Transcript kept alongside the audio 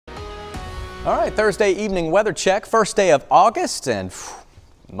All right, Thursday evening weather check. First day of August and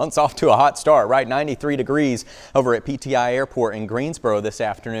month's off to a hot start, right? 93 degrees over at PTI Airport in Greensboro this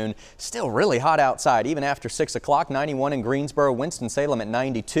afternoon. Still really hot outside, even after 6 o'clock. 91 in Greensboro, Winston-Salem at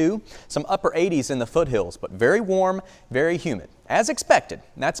 92. Some upper 80s in the foothills, but very warm, very humid. As expected,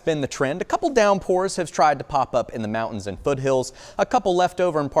 that's been the trend. A couple downpours have tried to pop up in the mountains and foothills. A couple left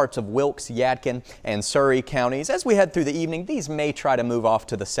over in parts of Wilkes, Yadkin, and Surry counties. As we head through the evening, these may try to move off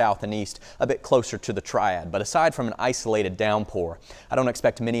to the south and east, a bit closer to the Triad. But aside from an isolated downpour, I don't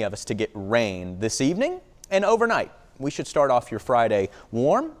expect many of us to get rain this evening and overnight. We should start off your Friday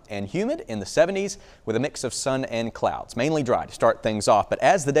warm and humid in the 70s with a mix of sun and clouds. Mainly dry to start things off, but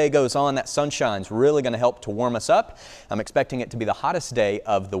as the day goes on, that sunshine's really going to help to warm us up. I'm expecting it to be the hottest day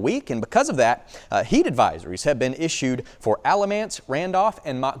of the week, and because of that, heat advisories have been issued for Alamance, Randolph,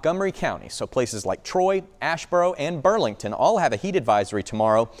 and Montgomery counties. So places like Troy, Asheboro, and Burlington all have a heat advisory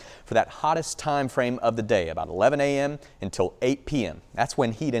tomorrow for that hottest time frame of the day, about 11 a.m. until 8 p.m. That's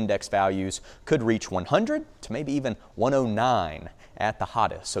when heat index values could reach 100 to maybe even 109 at the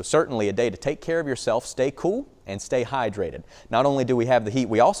hottest. So certainly a day to take care of yourself, stay cool, and stay hydrated. Not only do we have the heat,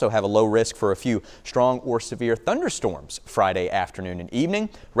 we also have a low risk for a few strong or severe thunderstorms Friday afternoon and evening.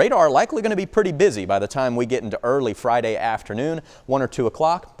 Radar likely going to be pretty busy by the time we get into early Friday afternoon, 1 or 2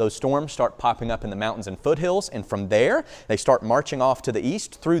 o'clock. Those storms start popping up in the mountains and foothills, and from there they start marching off to the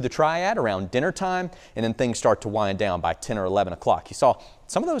east through the Triad around dinner time, and then things start to wind down by 10 or 11 o'clock. You saw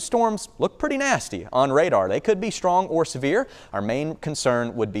some of those storms look pretty nasty on radar. They could be strong or severe. Our main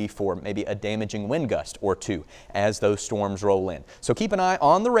concern would be for maybe a damaging wind gust or two as those storms roll in. So keep an eye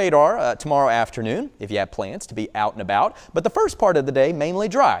on the radar tomorrow afternoon if you have plans to be out and about. But the first part of the day mainly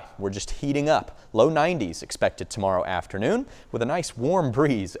dry. We're just heating up. Low 90s expected tomorrow afternoon with a nice warm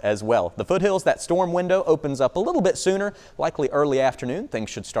breeze as well. The foothills, that storm window opens up a little bit sooner, likely early afternoon. Things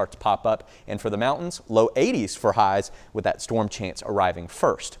should start to pop up. And for the mountains, low 80s for highs with that storm chance arriving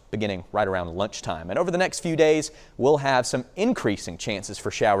first, beginning right around lunchtime. And over the next few days, we'll have some increasing chances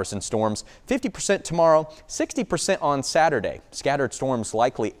for showers and storms. 50% tomorrow, 60% on Saturday. Scattered storms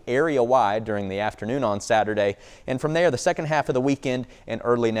likely area-wide during the afternoon on Saturday. And from there, the second half of the weekend and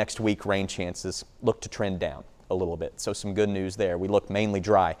early next week, rain chances look to trend down a little bit. So some good news there. We look mainly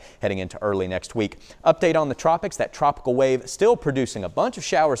dry heading into early next week. Update on the tropics. That tropical wave still producing a bunch of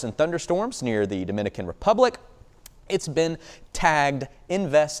showers and thunderstorms near the Dominican Republic. It's been tagged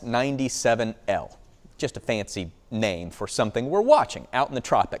Invest 97L. Just a fancy name for something we're watching out in the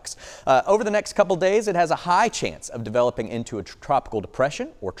tropics. Over the next couple days, it has a high chance of developing into a tropical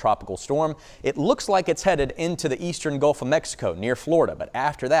depression or tropical storm. It looks like it's headed into the eastern Gulf of Mexico near Florida, but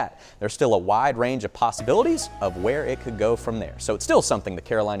after that, there's still a wide range of possibilities of where it could go from there. So it's still something the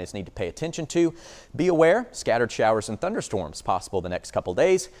Carolinas need to pay attention to. Be aware, scattered showers and thunderstorms possible the next couple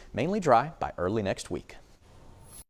days, mainly dry by early next week.